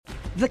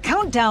The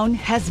countdown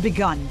has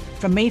begun.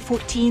 From May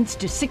 14th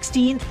to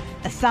 16th,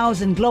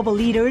 1,000 global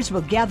leaders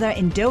will gather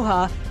in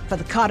Doha for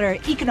the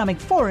Qatar Economic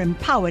Forum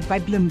powered by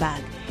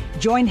Bloomberg.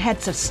 Join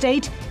heads of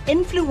state,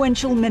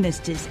 influential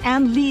ministers,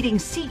 and leading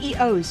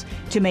CEOs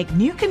to make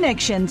new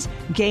connections,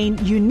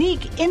 gain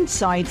unique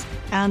insights,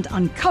 and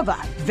uncover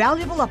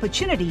valuable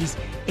opportunities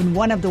in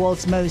one of the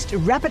world's most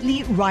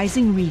rapidly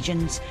rising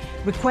regions.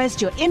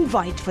 Request your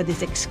invite for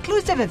this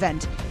exclusive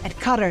event at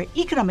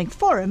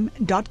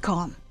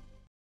QatarEconomicForum.com.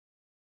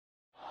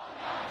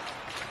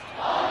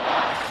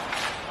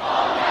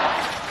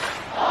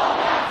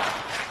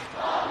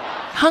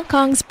 Hong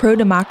Kong's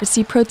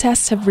pro-democracy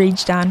protests have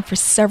raged on for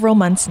several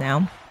months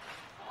now.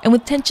 And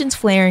with tensions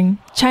flaring,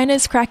 China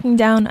is cracking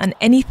down on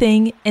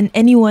anything and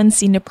anyone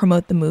seen to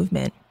promote the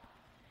movement.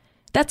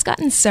 That's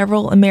gotten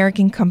several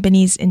American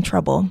companies in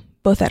trouble,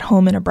 both at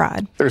home and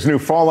abroad. There's new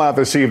fallout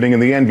this evening in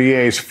the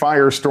NBA's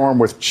firestorm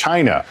with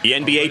China. The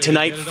NBA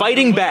tonight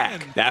fighting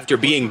back after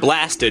being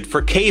blasted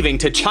for caving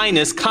to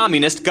China's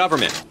communist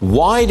government.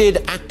 Why did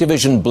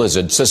Activision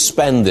Blizzard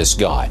suspend this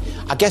guy?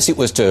 I guess it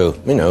was to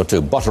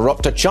butter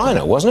up to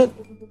China, wasn't it?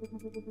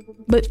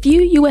 But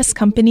few U.S.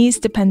 companies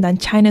depend on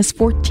China's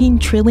 $14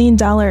 trillion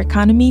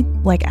economy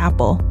like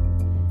Apple.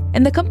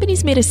 And the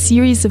company's made a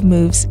series of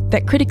moves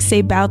that critics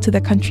say bow to the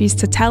country's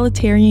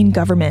totalitarian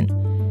government,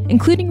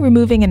 including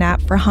removing an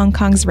app for Hong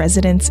Kong's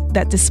residents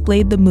that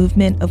displayed the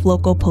movement of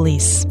local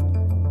police.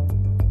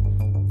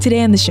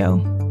 Today on the show,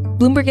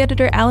 Bloomberg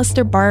editor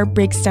Alistair Barr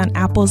breaks down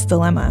Apple's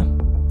dilemma.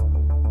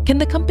 Can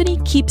the company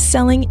keep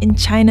selling in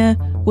China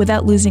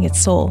without losing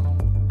its soul?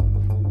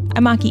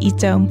 I'm Maki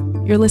Ito.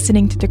 You're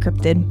listening to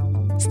Decrypted.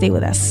 Stay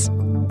with us.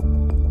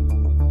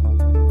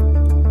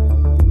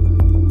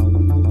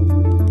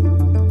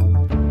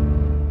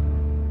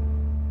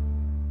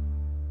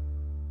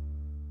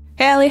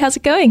 Hey, Ali, how's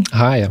it going?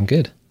 Hi, I'm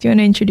good. Do you want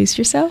to introduce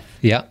yourself?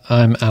 Yeah,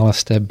 I'm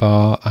Alistair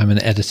Barr. I'm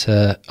an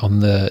editor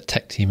on the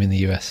tech team in the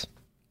US.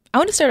 I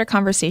want to start a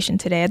conversation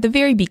today at the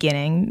very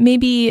beginning,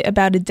 maybe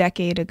about a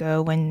decade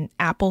ago when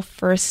Apple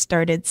first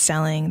started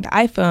selling the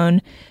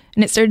iPhone,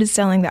 and it started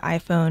selling the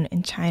iPhone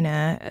in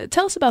China.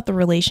 Tell us about the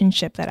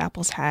relationship that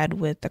Apple's had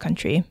with the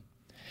country.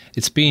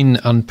 It's been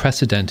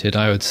unprecedented,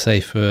 I would say,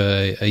 for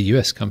a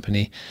US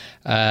company.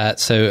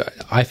 So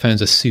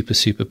iPhones are super,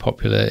 super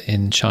popular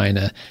in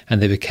China,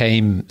 and they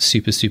became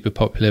super, super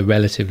popular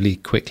relatively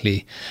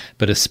quickly,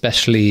 but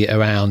especially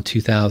around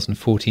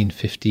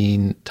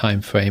 2014-15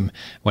 timeframe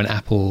when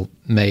Apple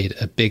made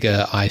a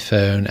bigger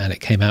iPhone and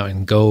it came out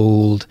in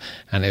gold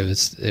and it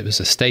was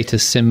a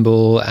status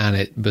symbol, and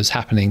it was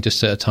happening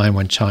just at a time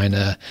when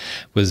China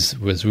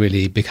was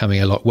really becoming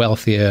a lot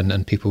wealthier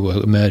and people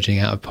were emerging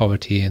out of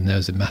poverty, and there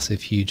was a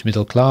massive, huge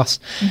middle class.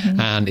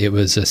 And it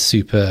was a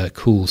super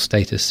cool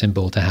status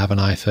symbol to have an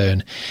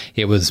iPhone.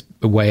 It was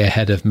way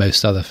ahead of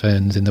most other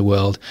phones in the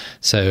world.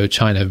 So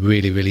China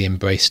really, really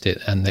embraced it,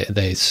 and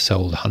they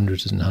sold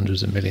hundreds and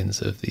hundreds of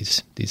millions of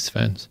these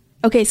phones.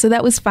 Okay, so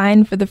that was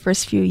fine for the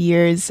first few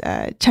years.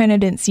 China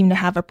didn't seem to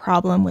have a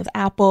problem with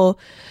Apple,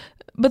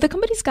 but the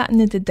company's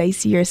gotten into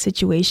dicier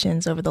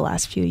situations over the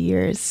last few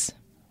years.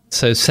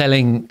 So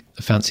selling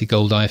a fancy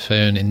gold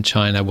iPhone in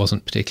China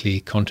wasn't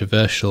particularly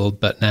controversial,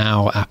 but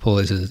now Apple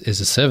is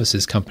a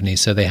services company,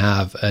 so they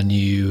have a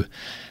new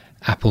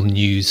Apple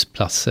News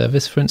Plus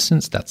service, for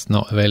instance. That's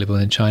not available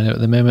in China at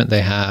the moment.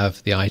 They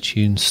have the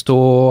iTunes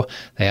Store,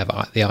 they have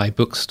the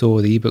iBook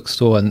Store, the eBook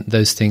Store, and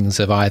those things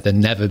have either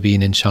never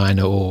been in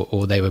China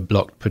or they were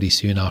blocked pretty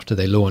soon after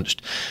they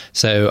launched.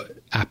 So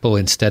Apple,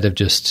 instead of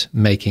just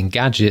making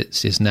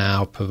gadgets, is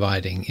now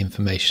providing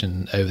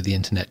information over the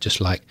internet,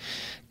 just like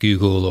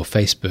Google or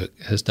Facebook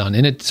has done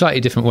in a slightly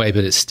different way,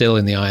 but it's still,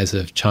 in the eyes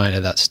of China,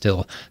 that's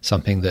still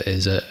something that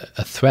is a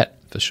threat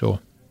for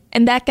sure.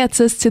 And that gets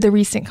us to the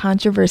recent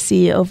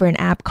controversy over an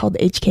app called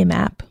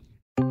HKMap.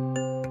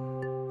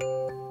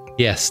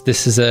 Yes,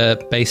 this is a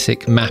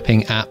basic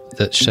mapping app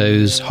that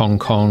shows Hong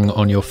Kong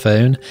on your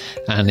phone,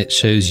 and it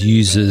shows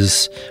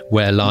users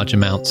where large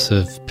amounts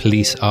of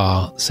police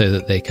are so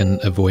that they can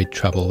avoid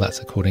trouble.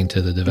 That's according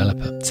to the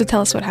developer. So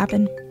tell us what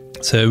happened.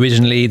 So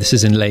originally, this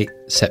is in late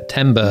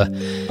September,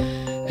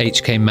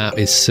 HKMap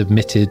is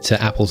submitted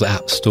to Apple's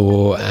App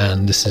Store,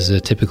 and this is a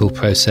typical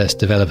process.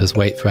 Developers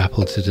wait for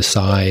Apple to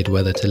decide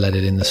whether to let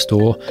it in the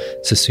store.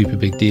 It's a super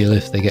big deal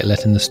if they get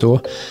let in the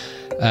store.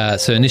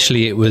 So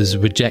initially it was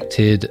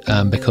rejected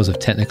because of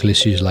technical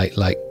issues like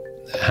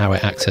how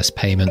it accessed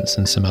payments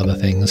and some other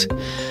things.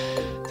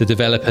 The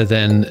developer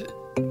then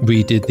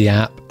redid the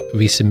app,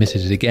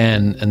 resubmitted it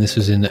again, and this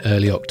was in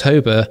early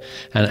October,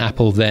 and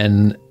Apple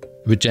then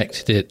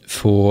rejected it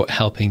for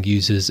helping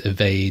users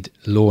evade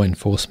law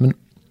enforcement.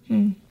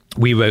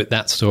 We wrote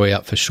that story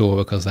up for sure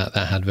because that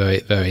had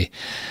very, very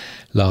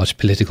large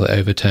political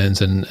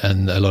overtones, and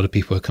a lot of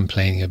people were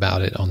complaining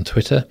about it on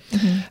Twitter.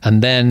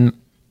 And then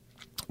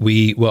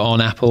we were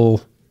on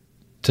Apple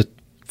to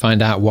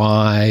find out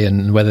why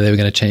and whether they were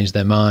going to change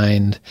their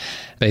mind.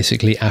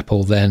 Basically,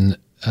 Apple then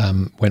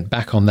went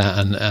back on that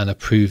and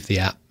approved the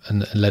app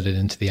and let it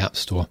into the App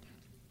Store.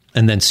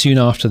 And then soon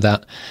after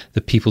that,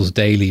 the People's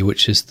Daily,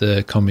 which is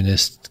the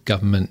communist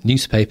government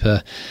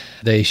newspaper,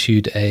 they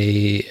issued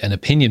an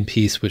opinion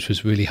piece which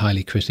was really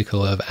highly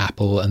critical of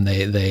Apple, and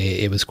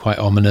it was quite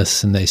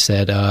ominous. And they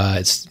said,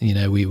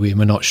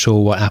 we're not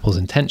sure what Apple's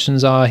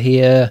intentions are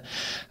here.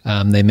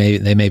 They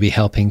may be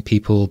helping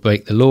people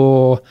break the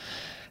law,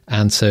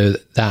 and so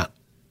that.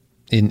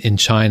 In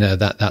China,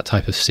 that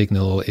type of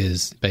signal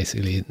is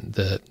basically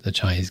the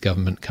Chinese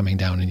government coming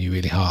down on you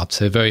really hard.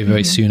 So very,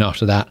 very soon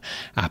after that,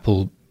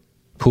 Apple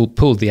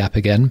pulled the app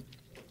again.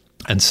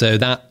 And so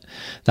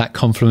that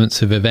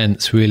confluence of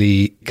events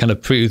really kind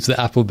of proves that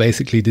Apple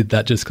basically did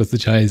that just because the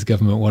Chinese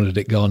government wanted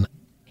it gone.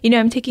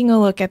 I'm taking a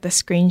look at the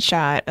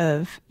screenshot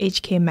of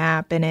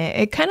HKMap, and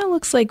it kind of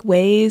looks like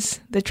Waze,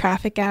 the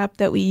traffic app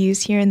that we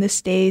use here in the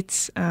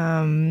States.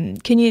 Can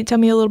you tell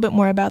me a little bit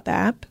more about the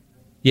app?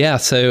 Yeah,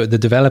 so the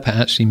developer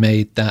actually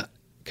made that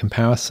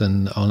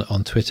comparison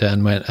on Twitter,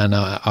 and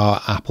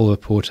our Apple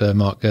reporter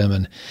Mark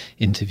Gurman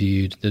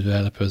interviewed the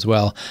developer as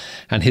well.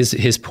 And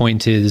his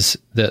point is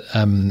that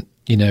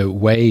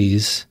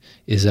Waze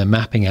is a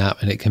mapping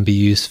app, and it can be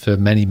used for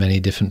many, many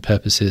different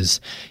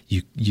purposes.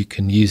 You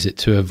can use it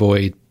to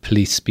avoid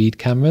police speed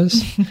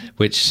cameras,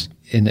 which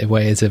in a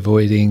way is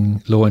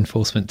avoiding law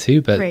enforcement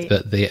too, but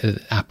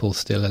the Apple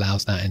still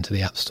allows that into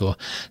the App Store.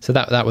 So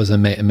that was a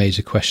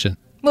major question.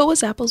 What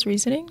was Apple's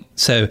reasoning?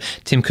 So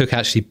Tim Cook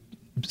actually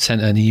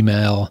sent an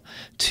email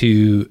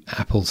to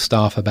Apple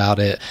staff about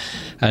it.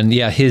 And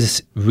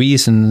his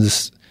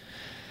reasons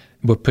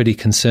were pretty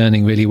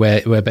concerning, really,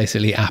 where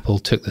basically Apple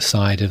took the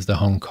side of the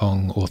Hong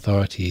Kong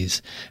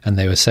authorities. And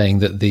they were saying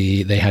that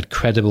they had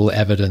credible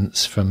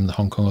evidence from the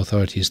Hong Kong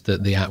authorities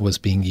that the app was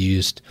being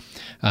used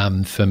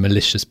for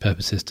malicious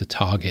purposes to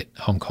target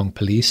Hong Kong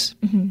police.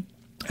 Mm-hmm.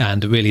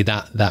 And really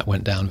that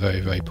went down very,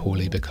 very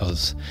poorly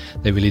because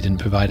they really didn't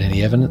provide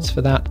any evidence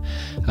for that.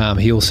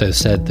 He also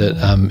said that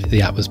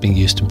the app was being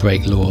used to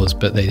break laws,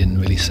 but they didn't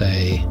really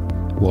say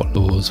what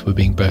laws were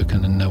being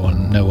broken, and no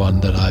one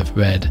that I've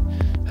read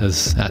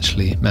has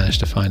actually managed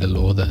to find a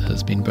law that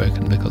has been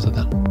broken because of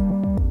that.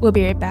 We'll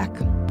be right back.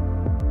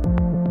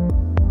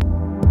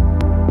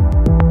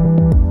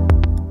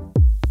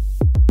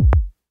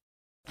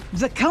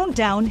 The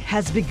countdown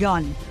has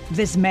begun.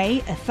 This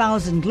May,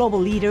 1,000 global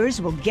leaders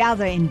will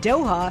gather in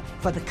Doha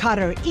for the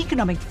Qatar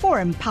Economic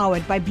Forum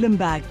powered by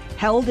Bloomberg,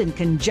 held in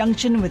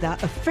conjunction with our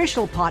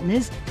official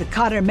partners, the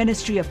Qatar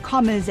Ministry of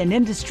Commerce and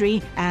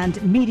Industry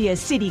and Media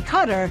City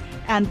Qatar,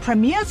 and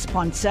premier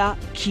sponsor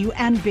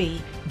QNB.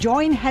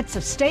 Join heads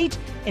of state,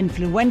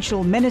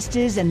 influential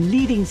ministers, and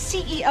leading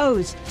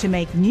CEOs to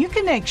make new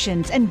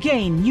connections and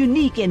gain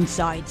unique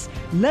insights.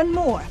 Learn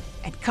more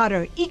at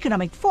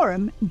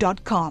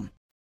QatarEconomicForum.com.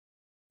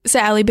 So,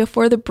 Ali,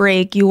 before the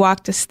break, you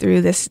walked us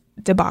through this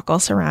debacle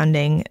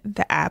surrounding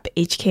the app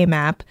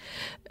HKMap,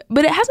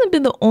 but it hasn't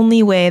been the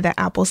only way that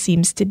Apple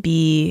seems to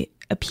be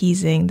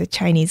appeasing the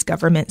Chinese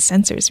government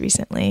censors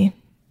recently.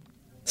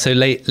 So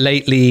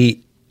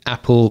lately,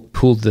 Apple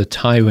pulled the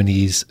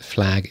Taiwanese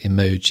flag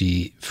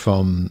emoji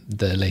from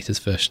the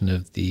latest version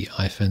of the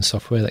iPhone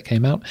software that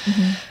came out.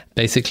 Mm-hmm.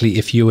 Basically,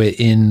 if you were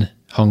in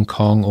Hong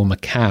Kong or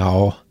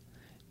Macau,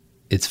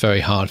 it's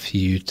very hard for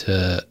you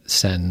to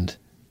send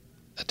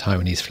a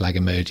Taiwanese flag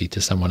emoji to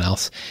someone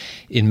else.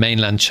 In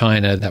mainland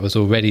China, that was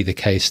already the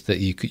case that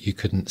you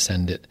couldn't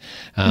send it.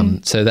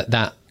 So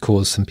that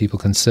caused some people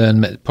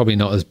concern. Probably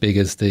not as big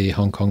as the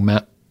Hong Kong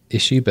map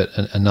issue, but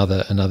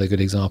another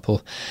good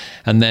example.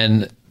 And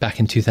then back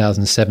in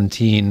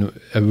 2017,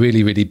 a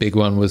really, really big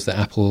one was that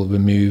Apple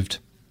removed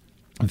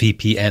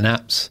VPN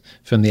apps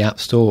from the App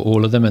Store,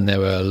 all of them, and there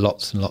were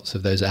lots and lots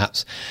of those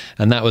apps.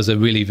 And that was a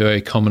really very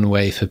common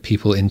way for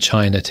people in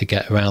China to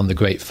get around the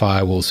Great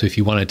Firewall. So if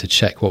you wanted to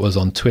check what was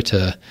on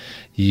Twitter,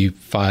 you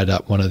fired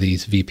up one of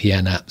these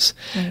VPN apps,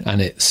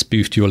 and it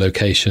spoofed your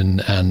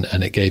location and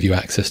it gave you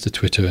access to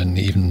Twitter and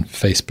even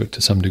Facebook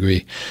to some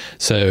degree.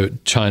 So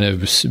China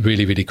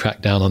really, really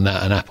cracked down on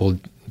that, and Apple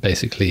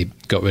basically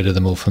got rid of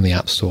them all from the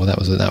App Store. That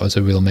was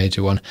a real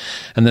major one.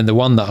 And then the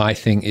one that I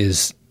think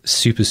is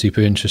super,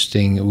 super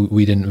interesting,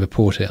 we didn't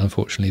report it,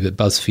 unfortunately, but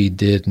BuzzFeed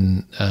did,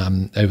 and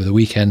over the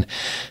weekend.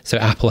 So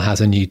Apple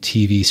has a new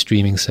TV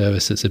streaming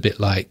service that's a bit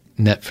like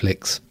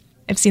Netflix.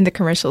 I've seen the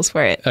commercials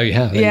for it. Oh, you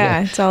have?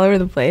 Yeah, it's all over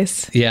the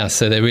place. Yeah,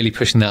 so they're really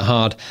pushing that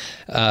hard.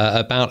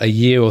 About a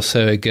year or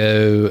so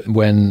ago,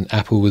 when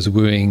Apple was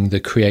wooing the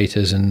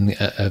creators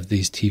of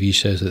these TV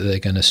shows that they're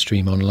going to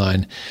stream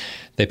online,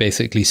 they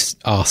basically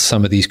asked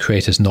some of these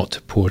creators not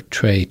to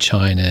portray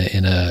China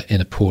in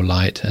a poor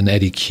light. And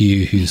Eddie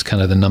Q, who's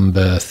kind of the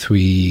number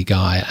 3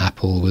 guy at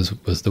Apple,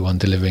 was the one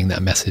delivering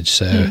that message.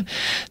 So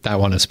that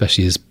one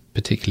especially is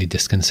particularly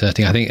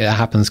disconcerting. I think it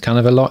happens kind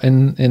of a lot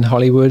in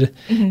Hollywood,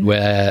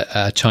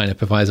 where China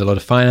provides a lot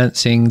of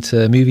financing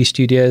to movie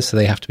studios, so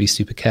they have to be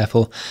super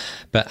careful.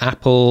 But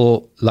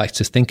Apple likes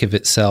to think of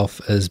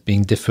itself as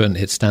being different.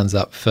 It stands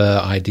up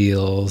for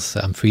ideals,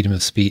 freedom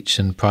of speech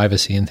and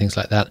privacy and things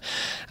like that.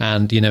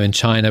 And, in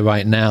China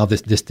right now,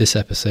 this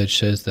episode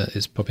shows that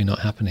it's probably not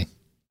happening.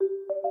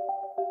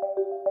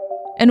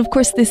 And of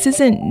course, this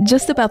isn't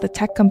just about the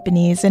tech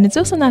companies, and it's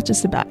also not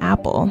just about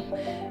Apple.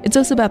 It's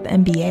also about the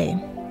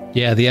NBA.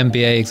 Yeah, the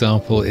NBA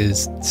example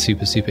is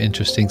super, super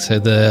interesting. So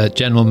the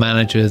general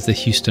manager of the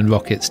Houston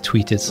Rockets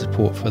tweeted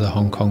support for the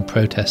Hong Kong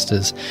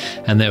protesters,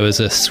 and there was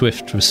a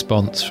swift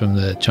response from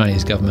the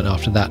Chinese government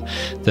after that.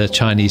 The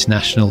Chinese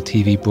national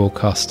TV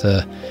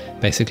broadcaster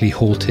basically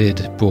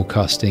halted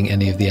broadcasting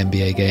any of the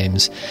NBA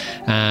games,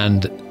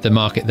 and the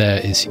market there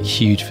is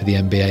huge for the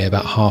NBA,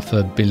 about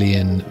 500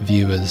 million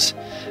viewers.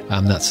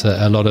 That's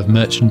a lot of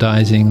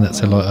merchandising,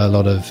 that's a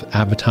lot of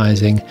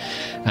advertising,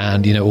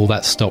 and all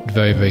that stopped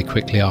very, very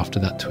quickly after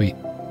that tweet.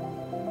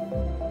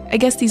 I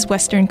guess these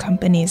Western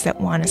companies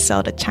that want to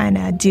sell to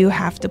China do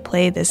have to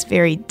play this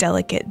very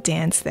delicate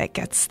dance that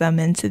gets them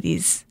into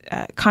these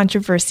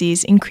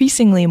controversies,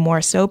 increasingly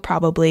more so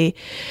probably.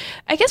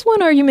 I guess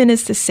one argument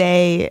is to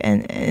say,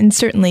 and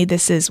certainly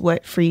this is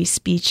what free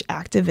speech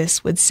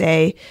activists would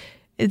say,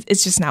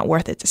 it's just not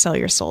worth it to sell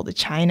your soul to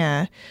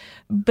China.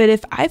 But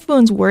if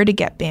iPhones were to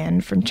get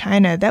banned from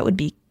China, that would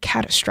be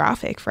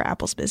catastrophic for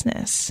Apple's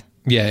business.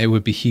 Yeah, it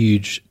would be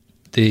huge.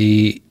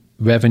 The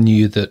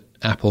revenue that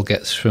Apple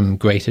gets from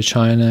Greater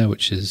China,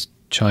 which is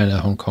China,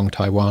 Hong Kong,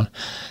 Taiwan,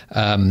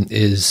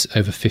 is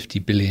over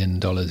 $50 billion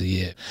a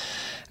year.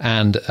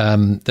 And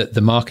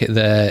the market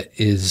there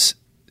is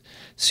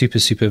super,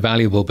 super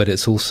valuable, but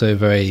it's also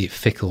very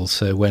fickle.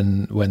 So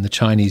when the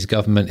Chinese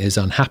government is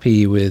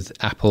unhappy with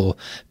Apple,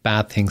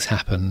 bad things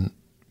happen,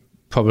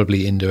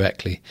 probably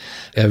indirectly.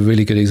 A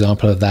really good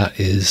example of that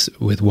is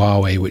with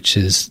Huawei, which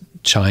is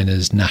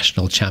China's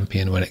national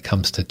champion when it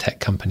comes to tech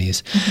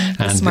companies.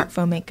 Mm-hmm. And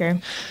smartphone maker.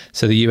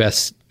 So the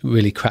US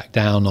really cracked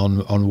down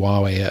on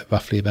Huawei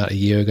roughly about a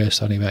year ago,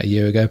 starting about a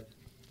year ago.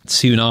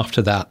 Soon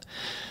after that,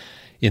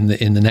 in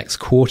the next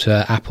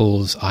quarter,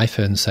 Apple's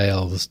iPhone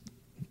sales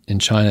in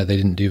China, they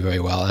didn't do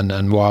very well, and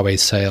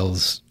Huawei's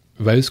sales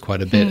rose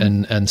quite a bit.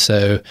 And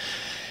so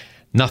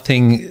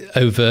nothing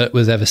overt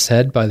was ever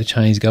said by the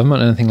Chinese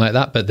government or anything like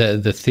that, but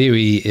the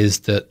theory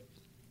is that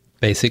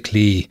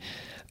basically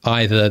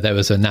either there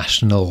was a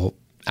national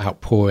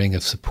outpouring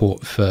of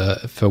support for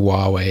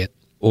Huawei,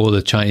 or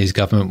the Chinese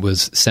government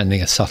was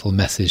sending a subtle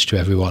message to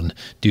everyone: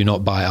 do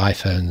not buy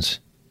iPhones,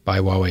 buy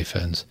Huawei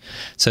phones.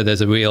 So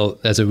there's a real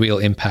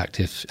impact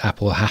if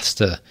Apple has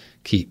to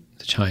keep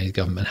the Chinese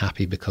government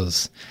happy,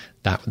 because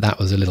that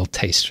was a little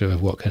taster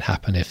of what could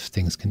happen if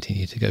things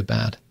continue to go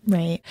bad.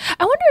 Right.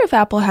 I wonder if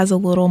Apple has a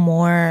little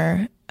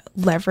more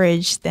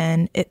leverage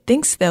than it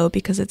thinks, though,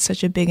 because it's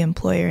such a big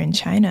employer in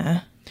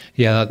China.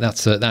 Yeah,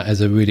 that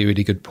is a really,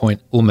 really good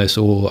point. Almost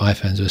all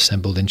iPhones are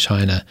assembled in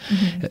China.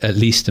 Mm-hmm. At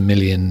least 1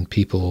 million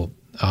people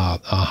are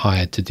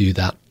hired to do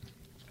that.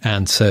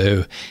 And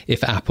so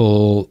if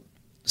Apple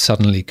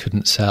suddenly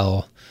couldn't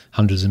sell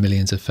hundreds of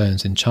millions of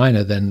phones in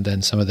China,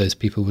 then some of those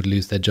people would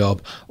lose their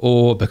job.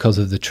 Or because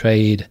of the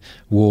trade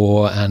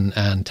war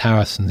and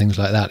tariffs and things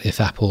like that, if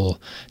Apple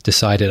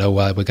decided,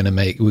 we're going to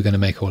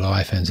make all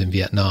our iPhones in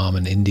Vietnam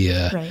and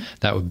India, right,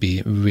 that would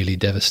be really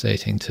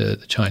devastating to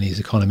the Chinese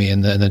economy,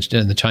 and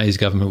the Chinese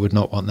government would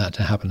not want that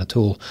to happen at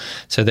all.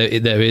 So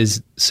there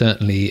is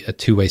certainly a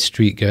two-way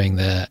street going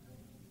there.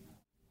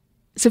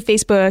 So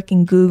Facebook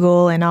and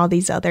Google and all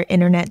these other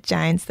internet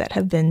giants that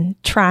have been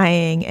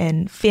trying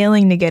and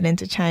failing to get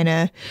into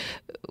China,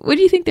 what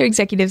do you think their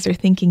executives are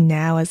thinking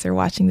now as they're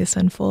watching this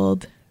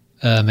unfold?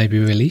 Maybe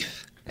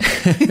relief.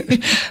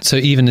 So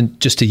even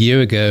just a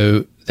year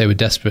ago, they were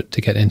desperate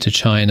to get into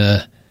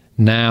China.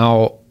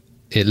 Now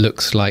it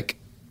looks like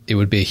it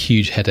would be a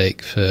huge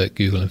headache for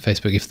Google and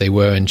Facebook if they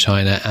were in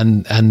China,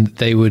 and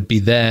they would be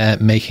there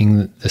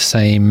making the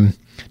same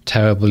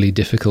terribly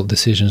difficult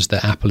decisions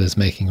that Apple is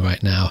making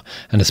right now.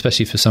 And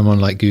especially for someone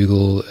like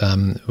Google,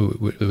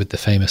 with the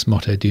famous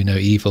motto, do no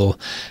evil,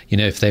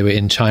 if they were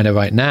in China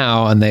right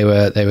now and they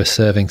were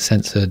serving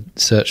censored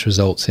search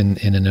results in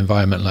an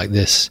environment like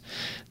this,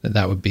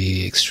 that would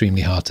be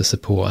extremely hard to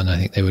support. And I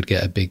think they would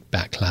get a big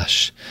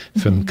backlash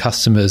from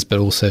customers, but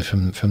also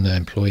from their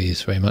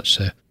employees, very much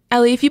so.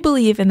 Ellie, if you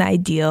believe in the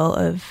ideal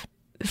of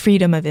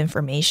freedom of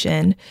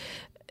information,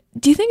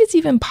 do you think it's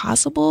even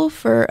possible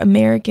for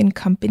American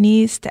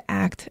companies to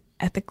act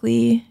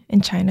ethically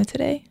in China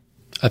today?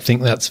 I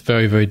think that's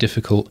very, very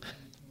difficult.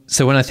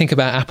 So when I think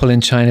about Apple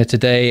in China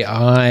today,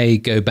 I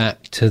go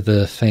back to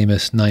the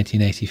famous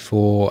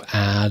 1984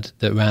 ad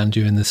that ran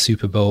during the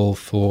Super Bowl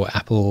for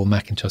Apple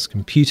Macintosh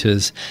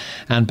computers.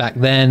 And back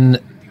then,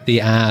 the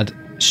ad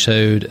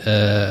showed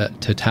a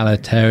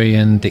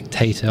totalitarian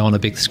dictator on a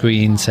big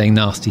screen saying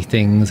nasty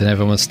things, and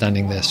everyone was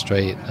standing there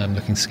straight and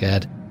looking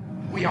scared.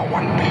 We are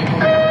one people,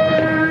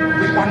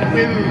 with one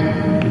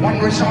will, one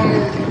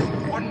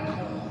resolve, one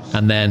cause.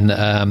 And then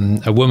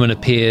a woman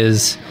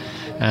appears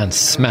and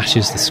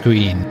smashes the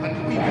screen.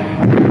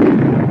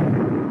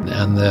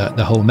 And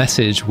the whole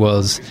message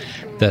was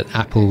that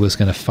Apple was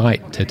going to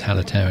fight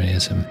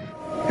totalitarianism.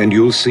 And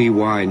you'll see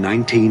why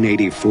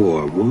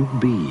 1984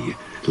 won't be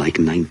like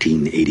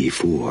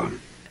 1984.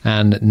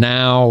 And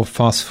now,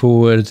 fast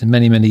forward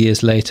many, many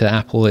years later,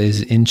 Apple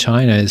is in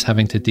China, is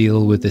having to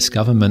deal with this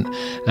government.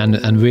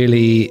 And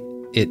really,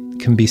 it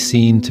can be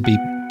seen to be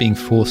being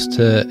forced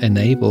to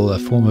enable a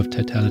form of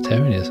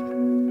totalitarianism.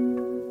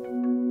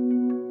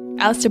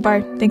 Alistair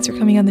Bard, thanks for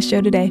coming on the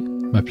show today.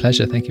 My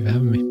pleasure. Thank you for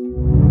having me.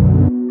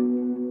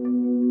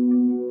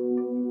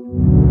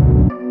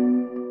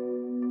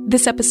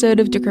 This episode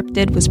of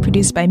Decrypted was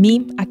produced by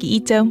me, Aki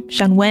Ito,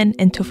 Sean Wen,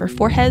 and Topher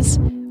Forges.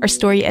 Our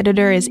story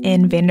editor is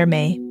Ann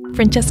Vandermeer.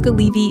 Francesca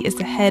Levy is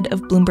the head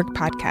of Bloomberg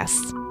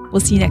Podcasts. We'll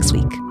see you next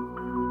week.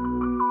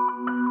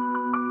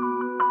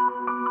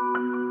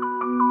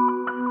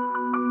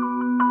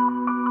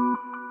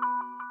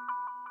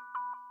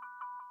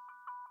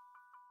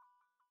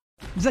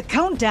 The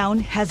countdown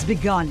has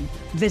begun.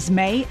 This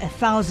May,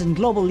 1,000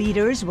 global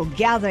leaders will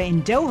gather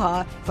in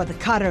Doha for the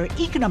Qatar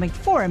Economic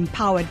Forum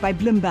powered by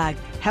Bloomberg,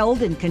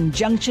 held in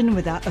conjunction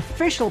with our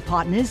official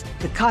partners,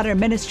 the Qatar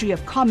Ministry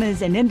of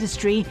Commerce and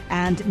Industry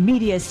and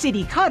Media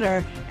City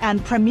Qatar,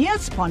 and premier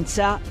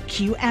sponsor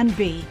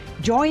QNB.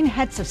 Join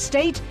heads of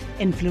state,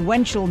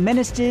 influential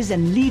ministers,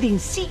 and leading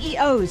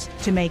CEOs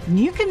to make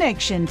new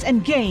connections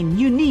and gain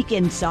unique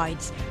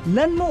insights.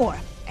 Learn more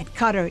at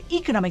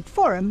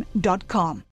QatarEconomicForum.com.